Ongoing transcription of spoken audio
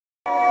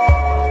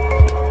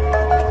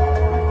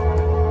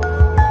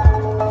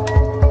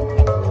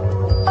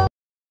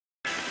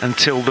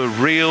Until the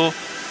real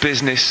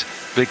business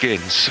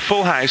begins.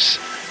 Full house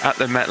at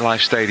the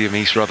MetLife Stadium,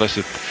 East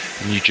Rutherford,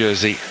 New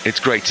Jersey.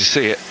 It's great to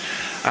see it.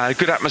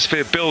 Good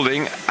atmosphere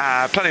building.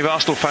 Plenty of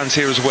Arsenal fans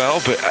here as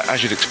well, but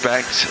as you'd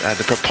expect,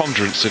 the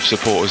preponderance of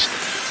supporters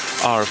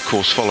are, of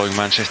course, following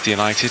Manchester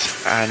United.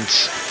 And,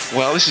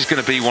 well, this is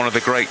going to be one of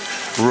the great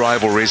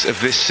rivalries of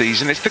this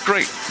season. It's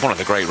one of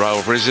the great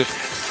rivalries of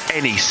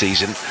any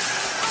season.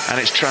 And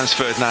it's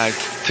transferred now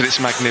to this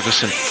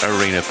magnificent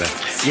arena, Ben.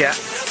 Yeah,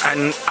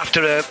 and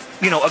after a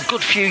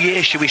good few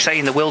years, should we say,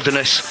 in the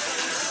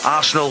wilderness,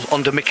 Arsenal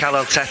under Mikel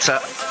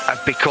Arteta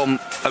have become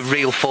a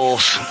real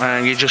force.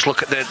 And you just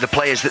look at the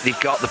players that they've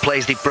got, the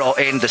players they've brought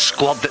in, the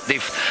squad that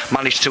they've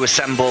managed to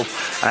assemble.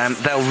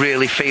 They'll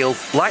really feel,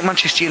 like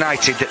Manchester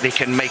United, that they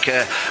can make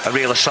a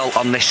real assault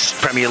on this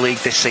Premier League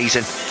this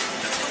season.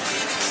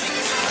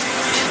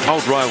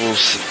 Old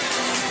rivals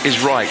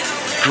is right.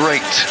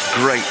 Great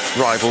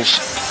rivals.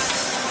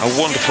 A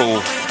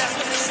wonderful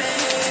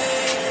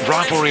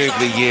rivalry over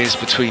the years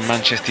between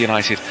Manchester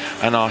United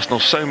and Arsenal.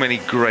 So many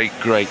great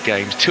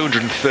games.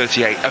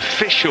 238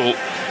 official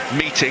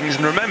meetings.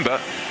 And remember,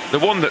 the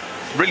one that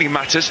really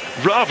matters,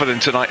 rather than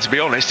tonight, to be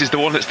honest, is the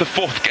one that's the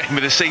fourth game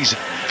of the season.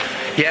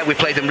 Yeah, we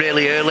played them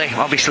really early.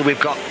 Obviously, we've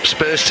got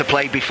Spurs to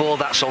play before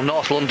that, so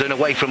North London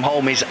away from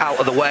home is out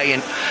of the way,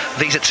 and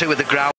these are two of the ground